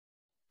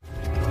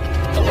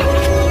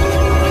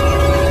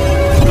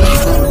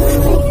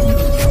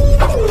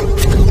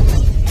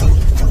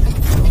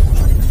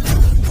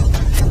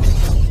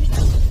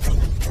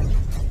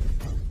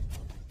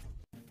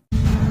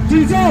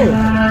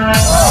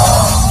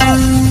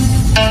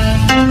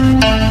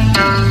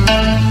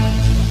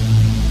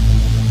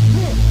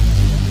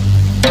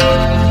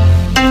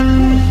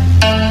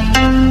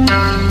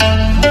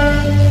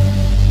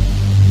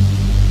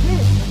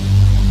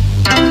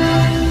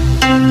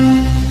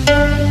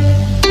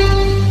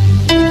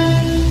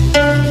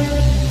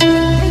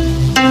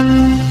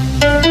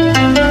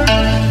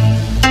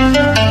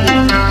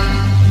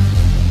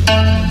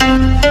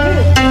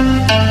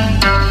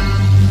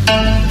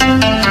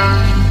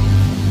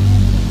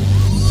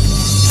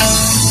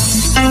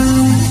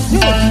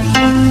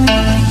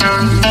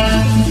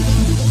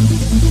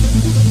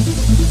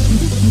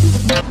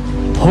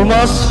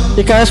Humas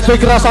IKSP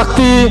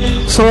Kerasakti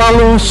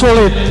selalu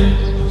solid.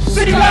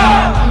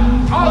 Sikap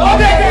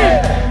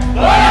objektif,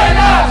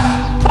 loyalitas,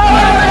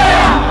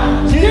 percaya,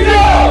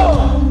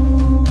 hidup.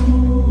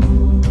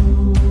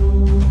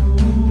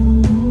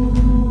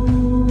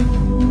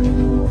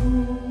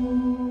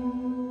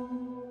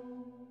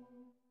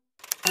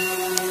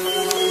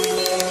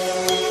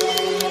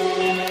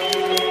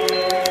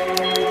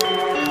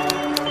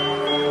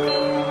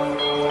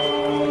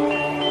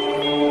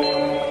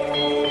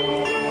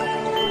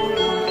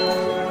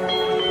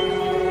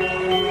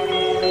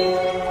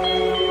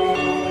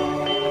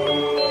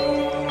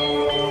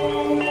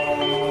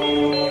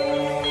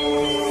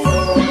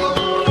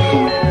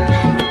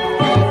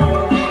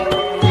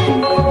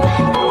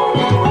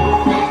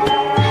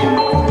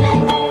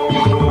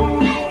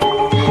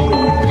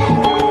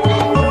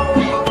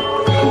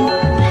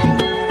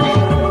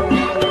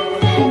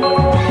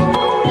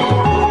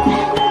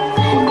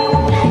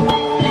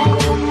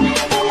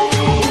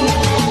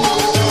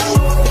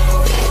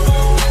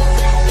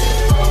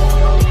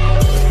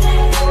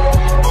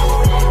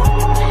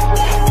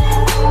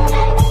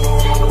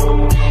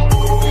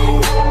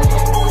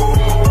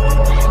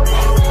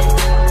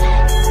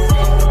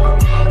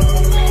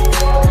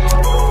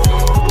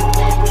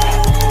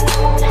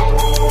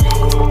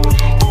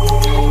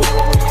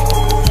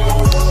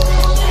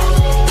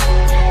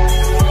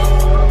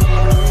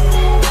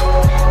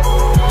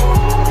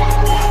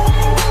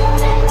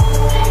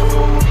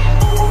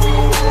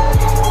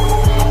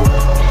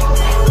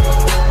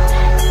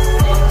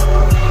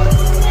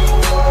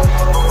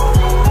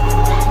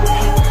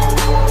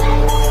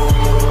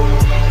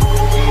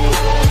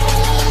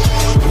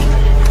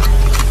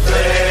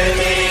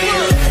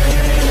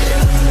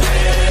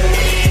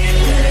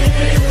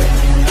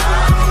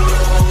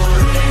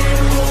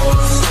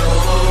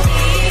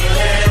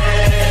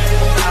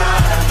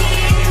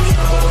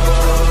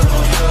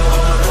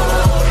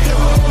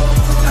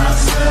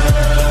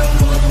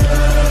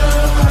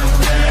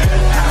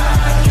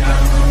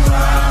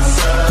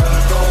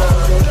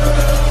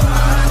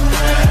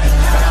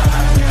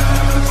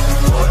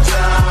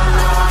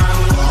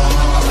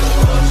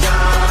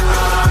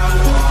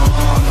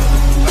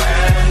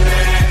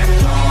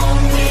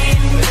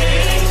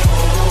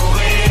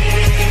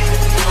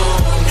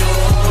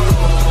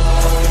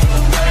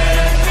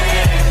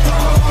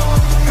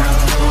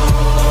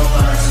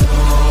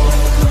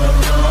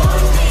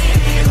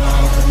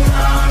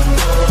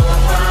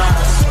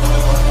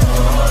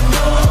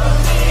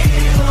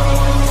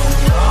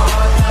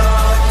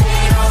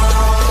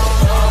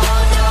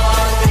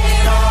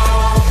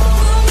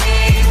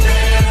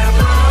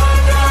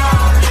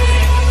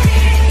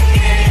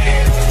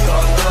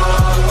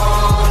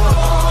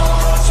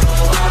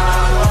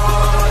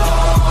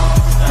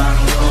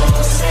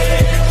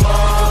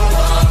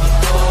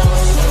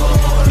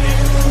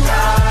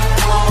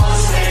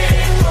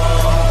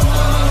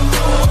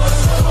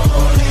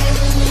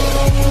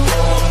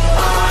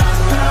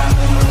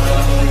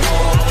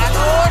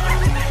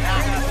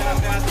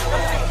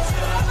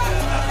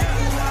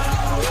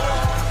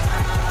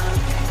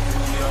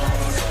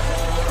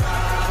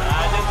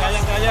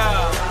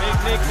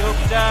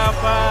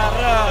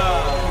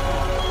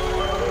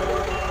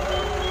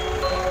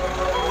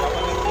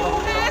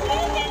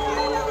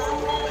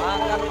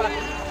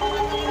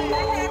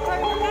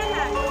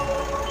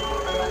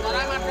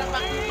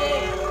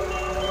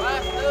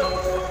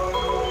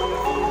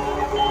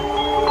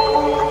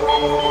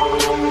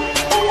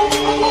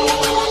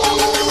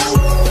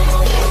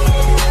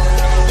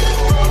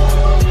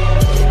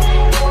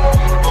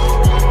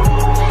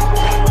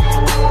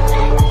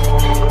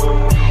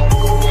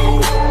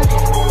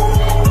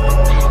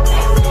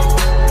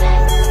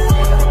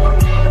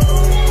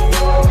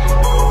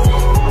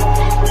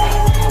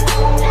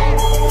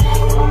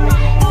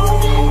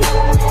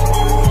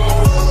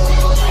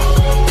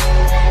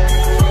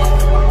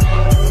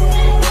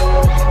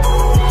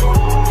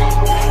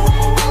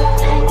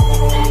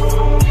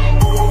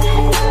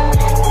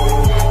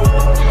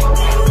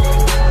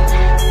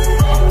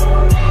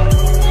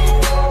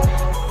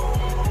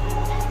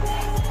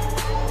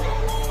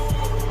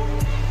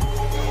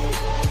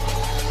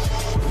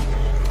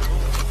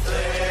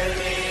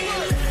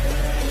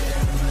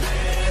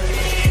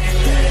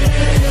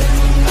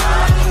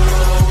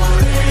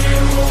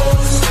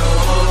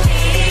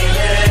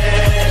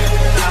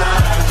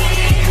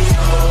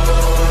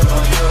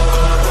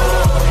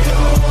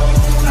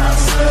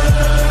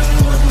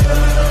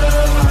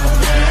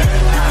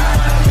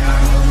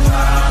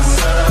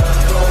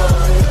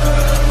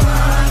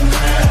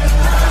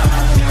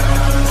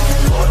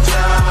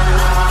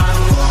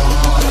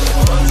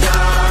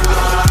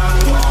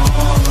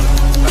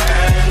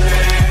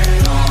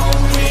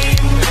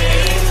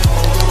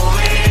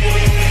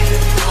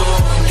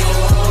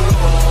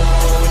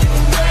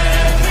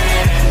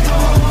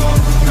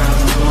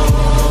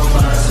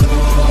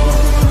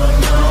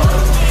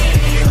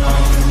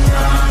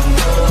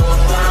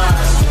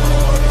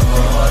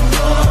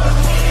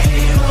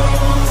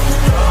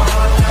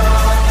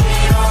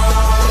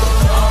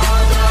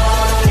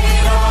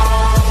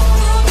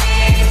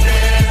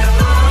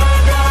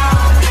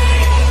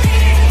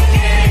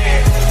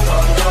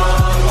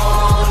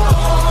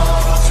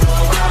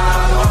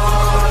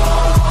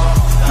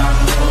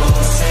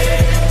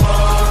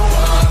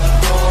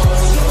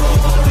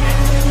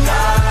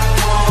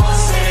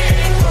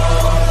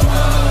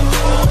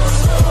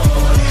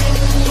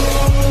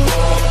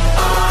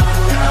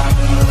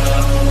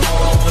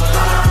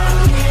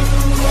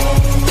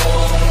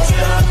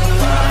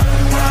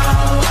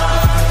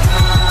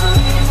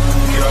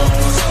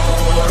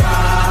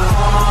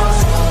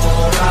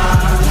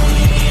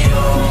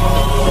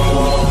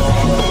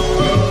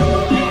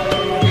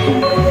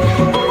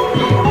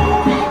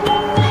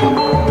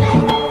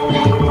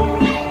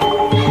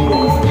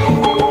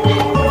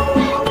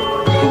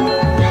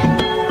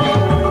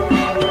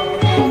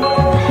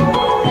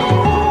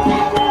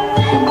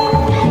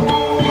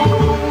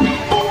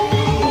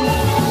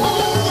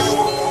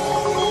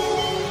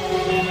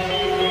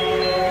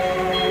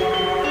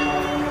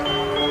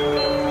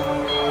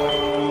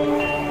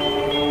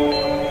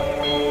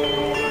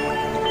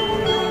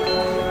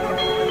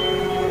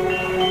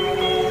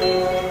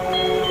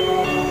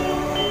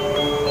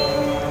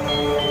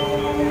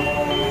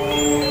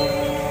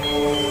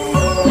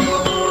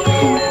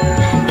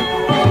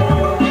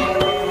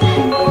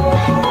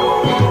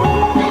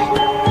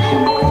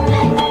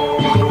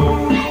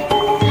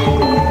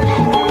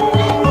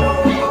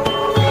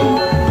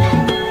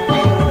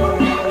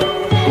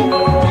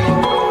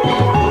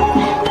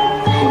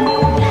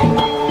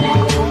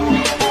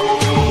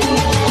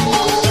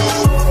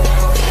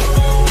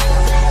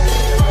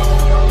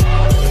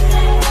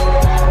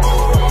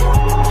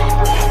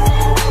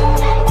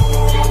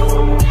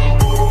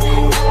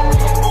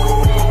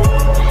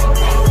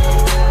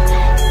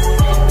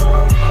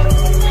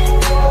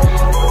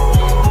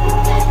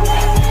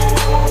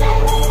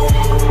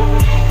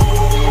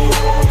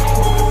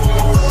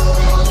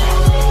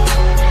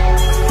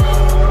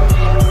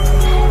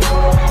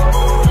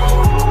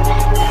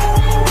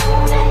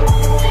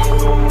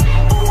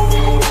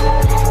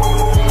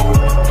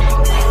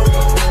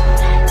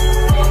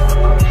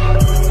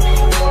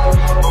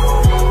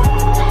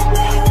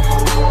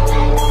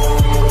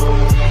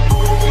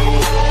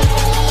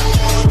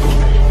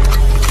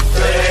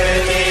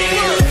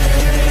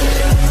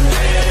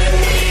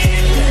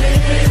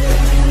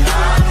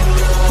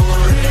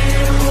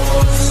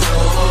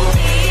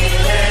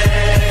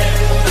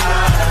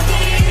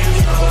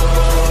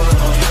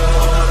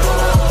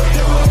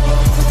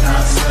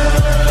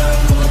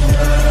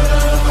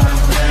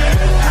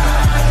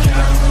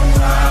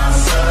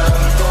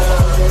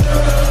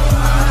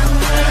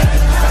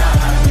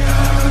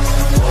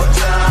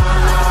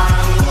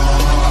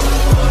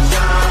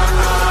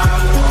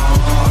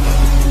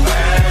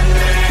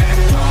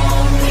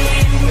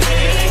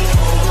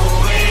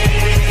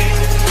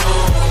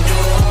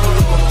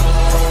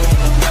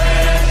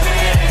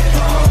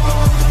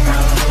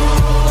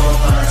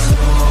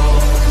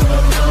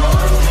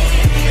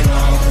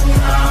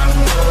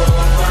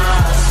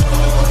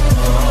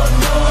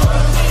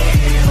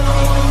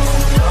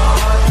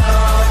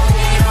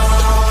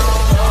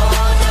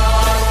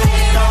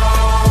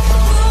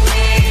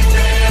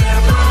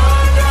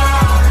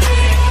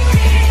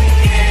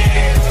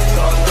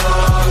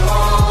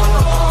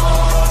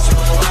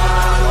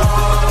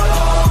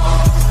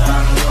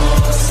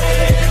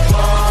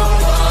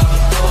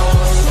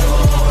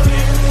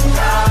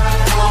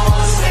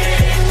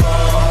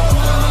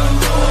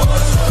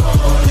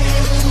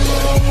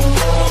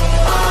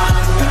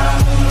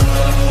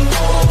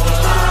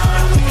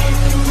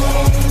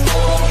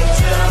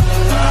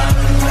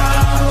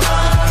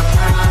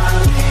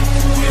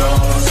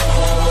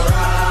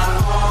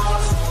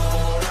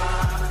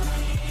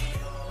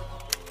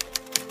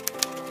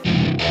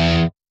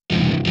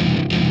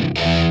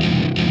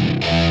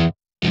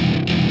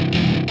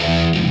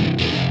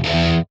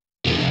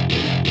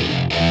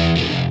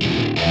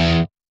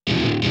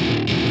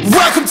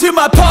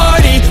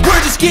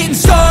 getting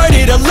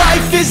started. A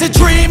life is a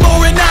dream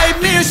or a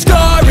nightmare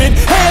scarring.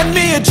 Hand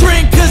me a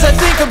drink cause I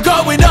think I'm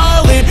going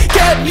all in.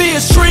 Get me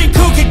a shrink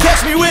who can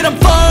catch me when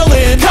I'm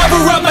falling. Cover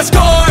up my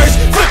scars,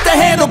 flip the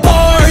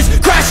handlebars,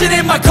 crashing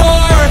in my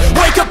car,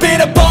 wake up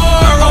in a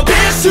bar. I'll be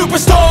a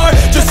superstar,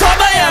 just on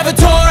my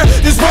avatar.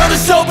 This world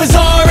is so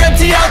bizarre,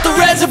 empty out the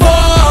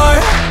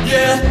reservoir.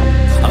 Yeah,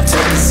 I'm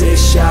taking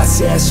 6 shots,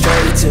 yeah,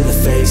 straight to the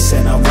face.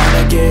 And I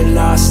wanna get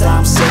lost,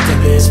 I'm sick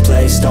of this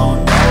place.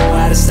 Don't know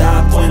how to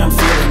stop when I'm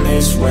feeling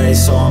this way.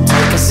 So I'm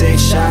taking 6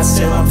 shots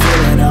till I'm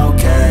feeling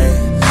okay.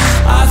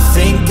 I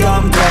think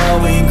I'm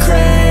going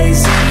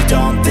crazy,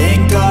 don't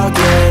think I'll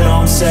get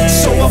home safe.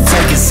 So I'm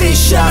taking 6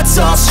 shots,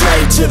 all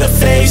straight to the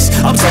face.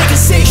 I'm taking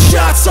 6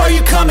 shots, are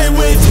you coming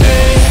with me?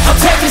 I'm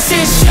taking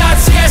 6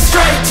 shots, yeah,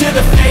 straight to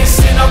the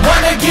face. And I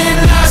wanna get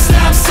lost,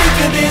 I'm sick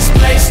of this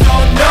place.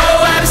 Don't know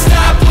how to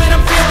stop when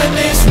I'm feeling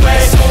this way.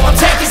 So I'm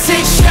taking 6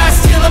 shots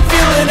till I'm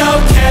feeling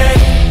okay.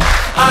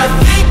 I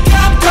think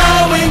I'm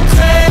going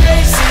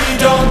crazy,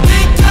 don't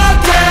think I'll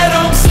get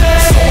home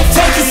safe. So I'm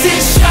taking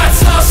 6 shots,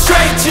 all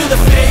straight to the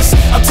face.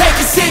 I'm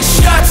taking 6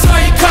 shots, are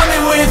you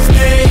coming with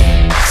me?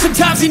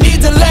 Sometimes you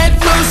need to let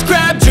loose,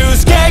 grab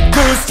juice, get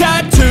goose,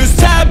 tattoos,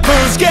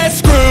 taboos, get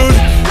screwed.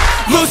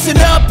 Loosen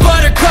up,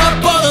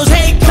 buttercup, all those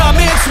hate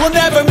comments will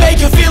never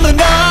make you feel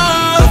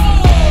enough.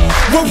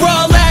 We're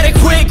all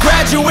adequate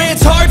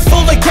graduates, heart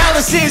full of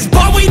calluses,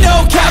 but we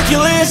know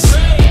calculus.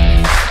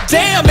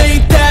 Damn,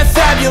 ain't that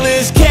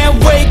fabulous?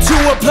 Can't wait to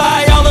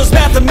apply all those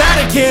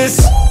mathematicus.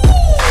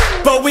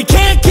 But we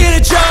can't get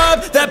a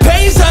job that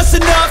pays us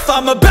enough.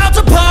 I'm about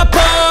to pop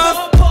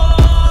off.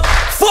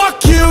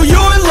 Fuck you,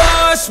 you're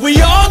lost.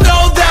 We all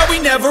know that we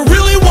never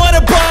really want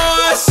a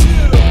boss.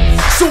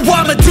 So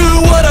I'ma do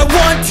what I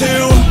want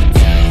to.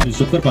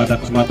 Syukur pada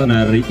kesempatan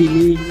hari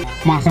ini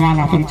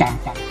masalah puncak.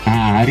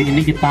 Nah, hari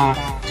ini kita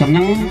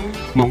seneng,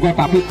 monggo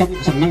tapi tetap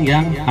seneng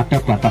yang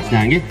ada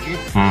batasnya nih.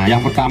 Nah,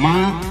 yang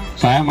pertama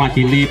saya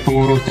mewakili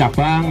pengurus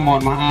cabang,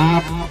 mohon maaf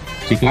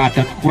jika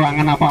ada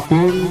kekurangan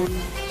apapun.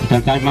 Dan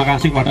terima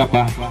kasih kepada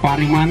Pak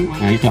Pariman,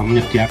 nah, sudah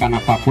menyediakan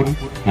apapun.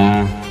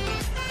 Nah,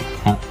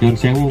 Yun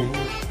Sewu,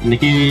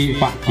 niki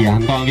Pak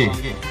Dianto nggih.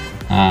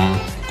 Nah,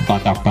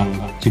 kepada Cabang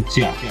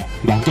Jogja,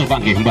 bantul Pak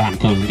nggih,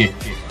 bantul nggih.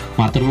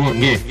 Matur nuwun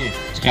nggih.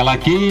 Sekali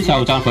lagi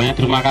saya ucapkan banyak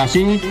terima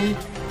kasih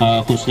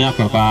khususnya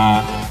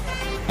Bapak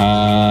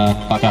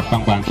Pak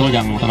Cabang Bantul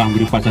yang telah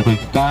memberi fasilitas bagi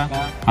kita.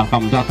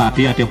 Alhamdulillah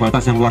tadi ada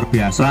fasilitas yang luar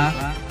biasa,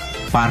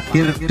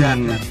 parkir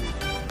dan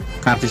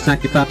karcisnya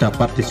kita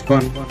dapat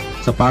diskon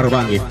separuh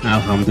Bang ya.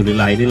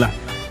 Alhamdulillah, inilah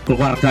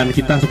keluargaan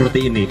kita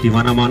seperti ini. Di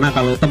mana-mana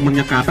kalau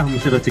temennya kathah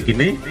mesti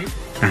rezekine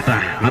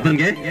kathah. Ngoten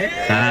nggih?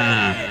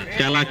 Nah,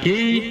 sekali lagi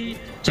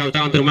saya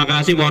ucapkan terima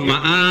kasih, mohon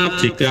maaf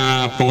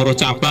jika pengurus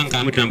cabang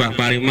kami dan Pak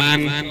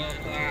Pariman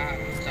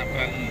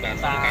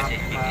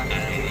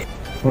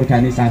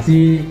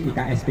organisasi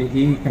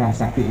IKSPI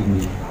Kerasakti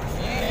ini.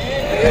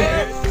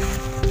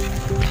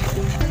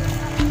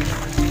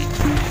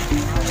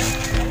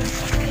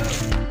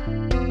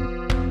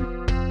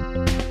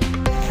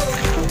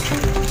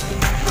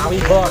 Ngawi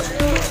bos.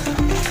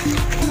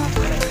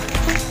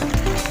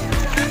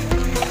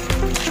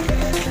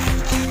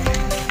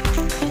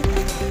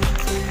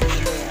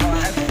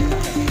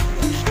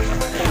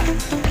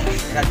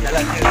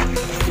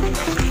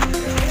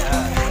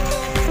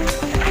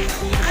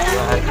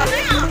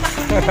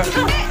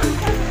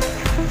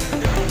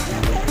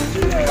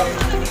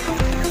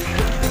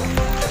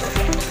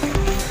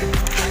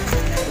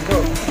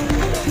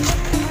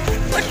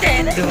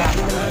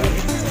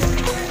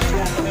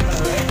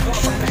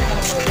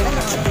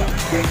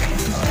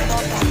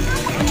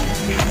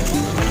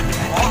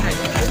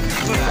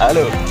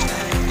 Halo.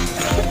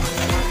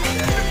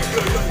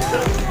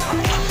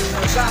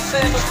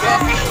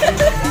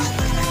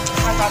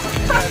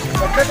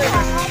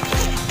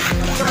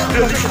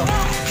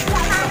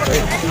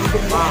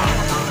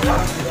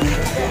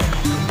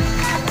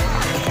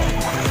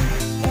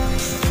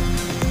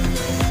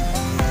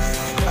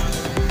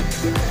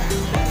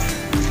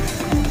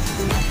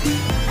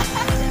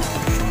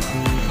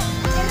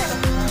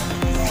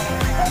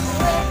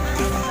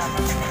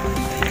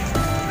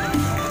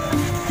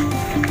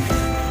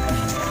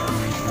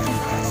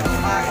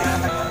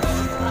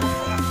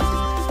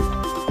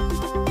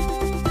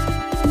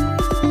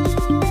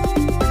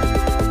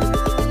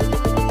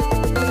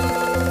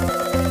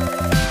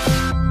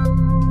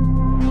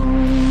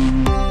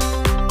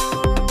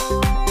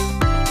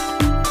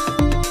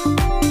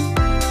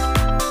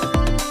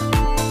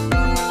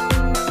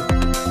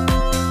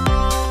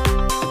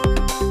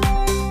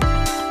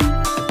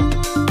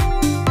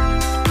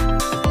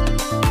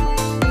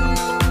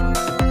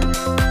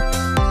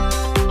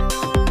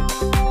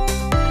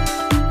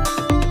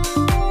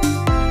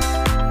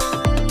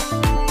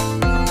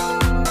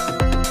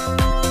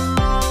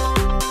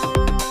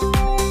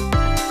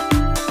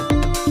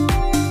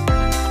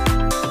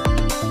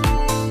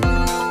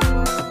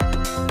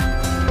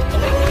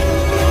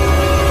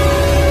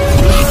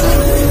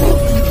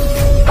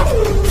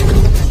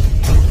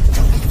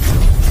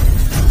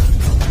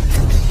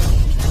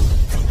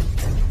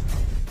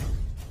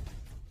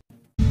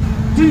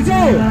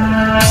 hijau.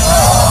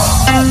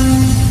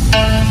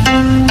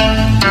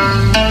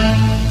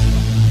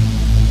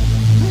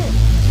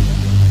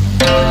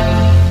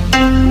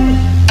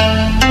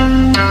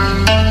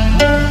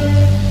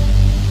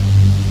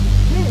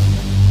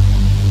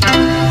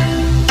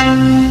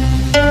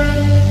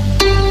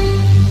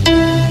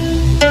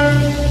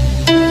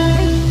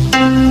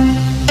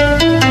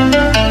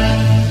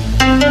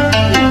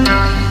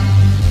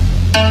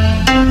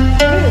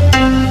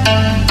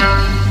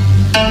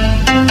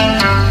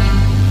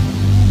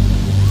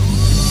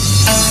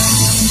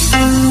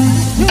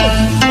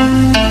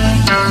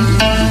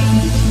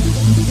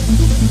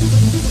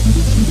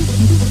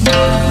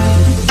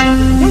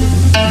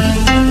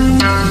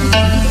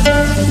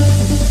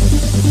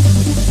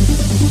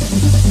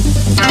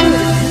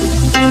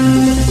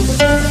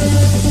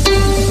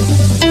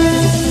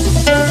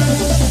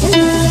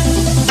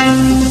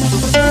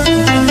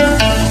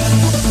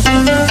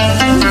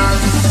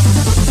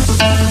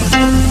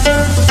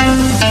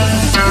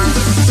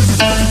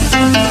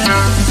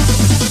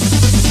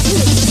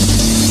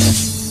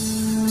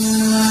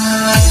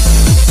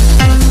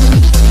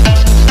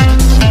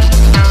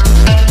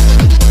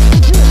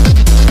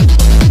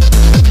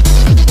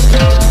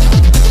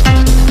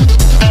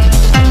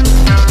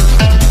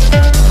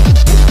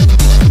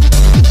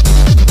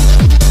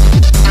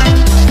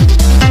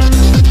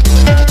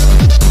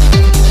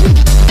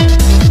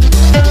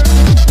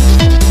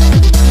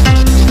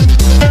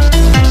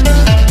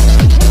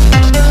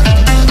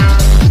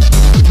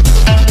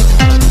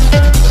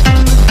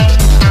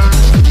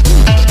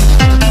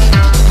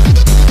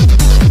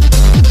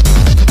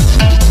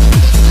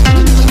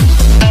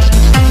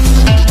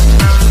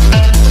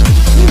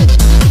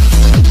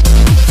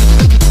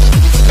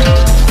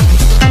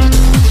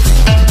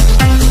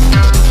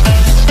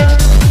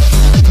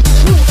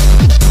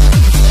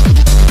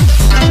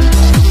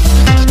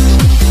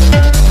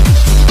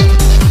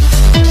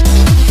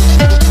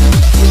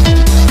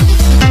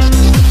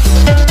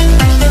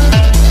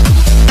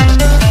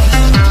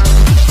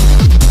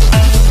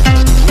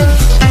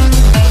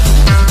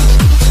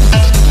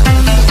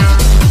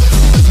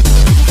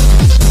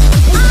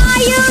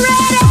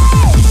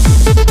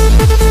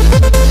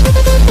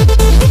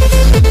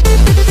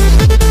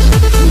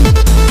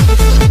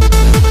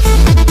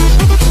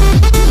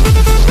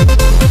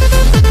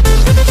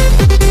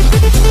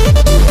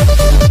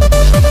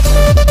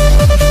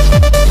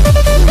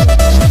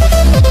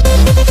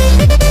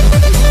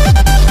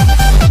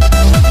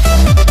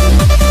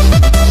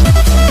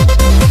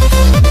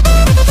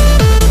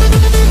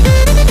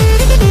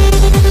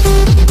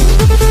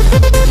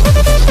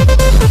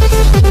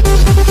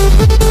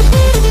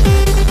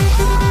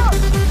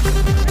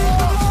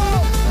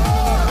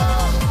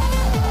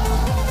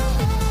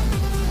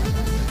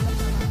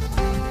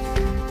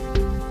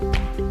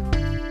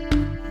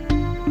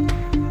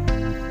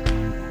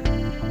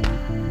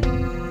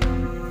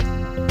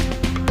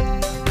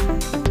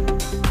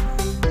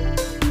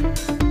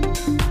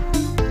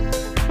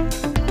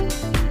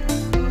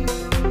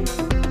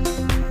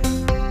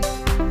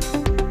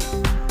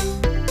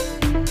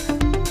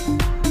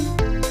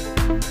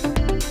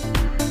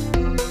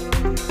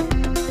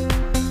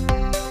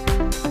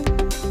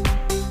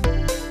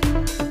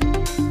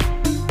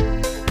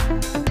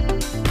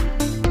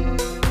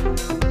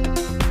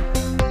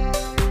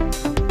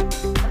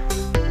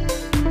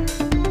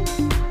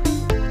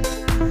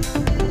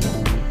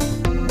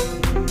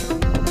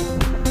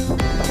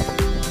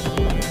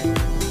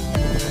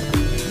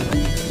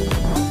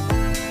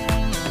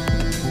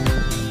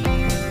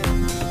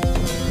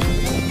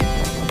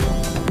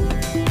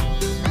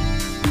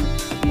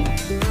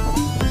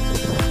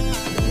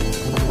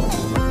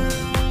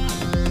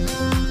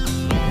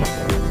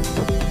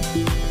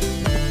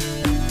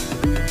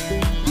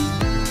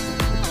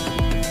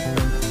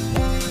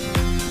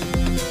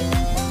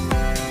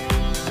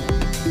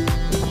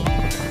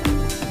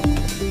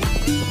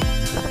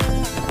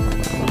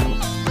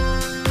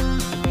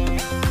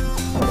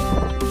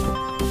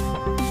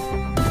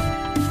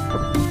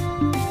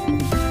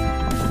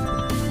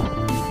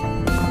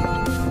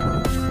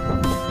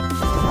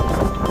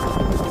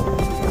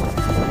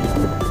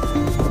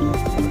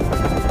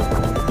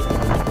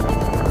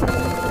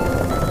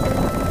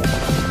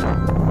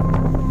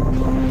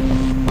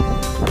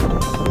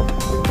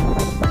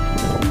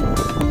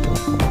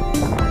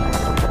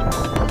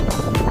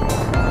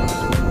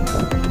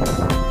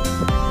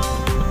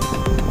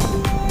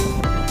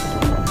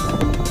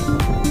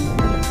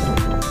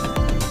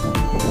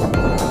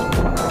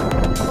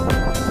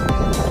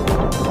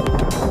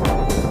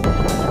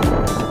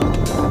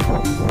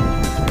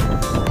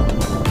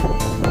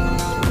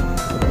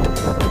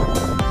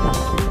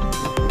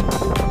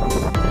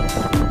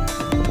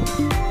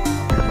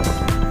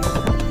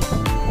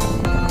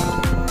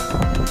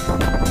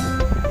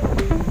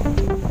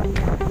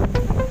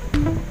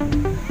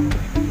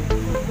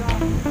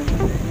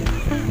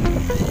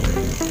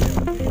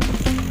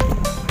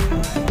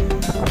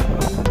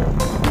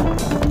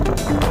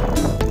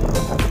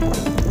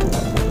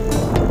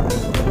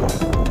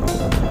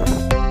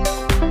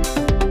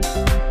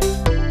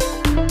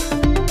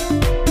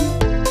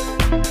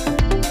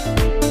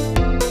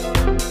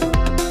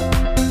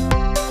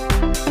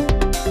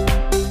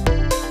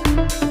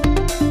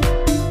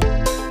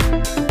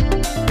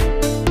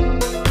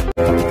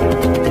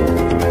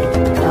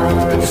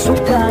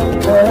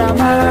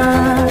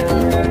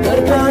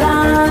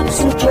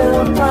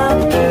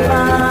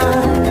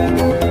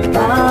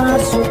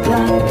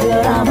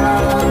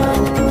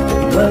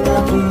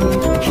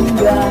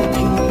 lagi.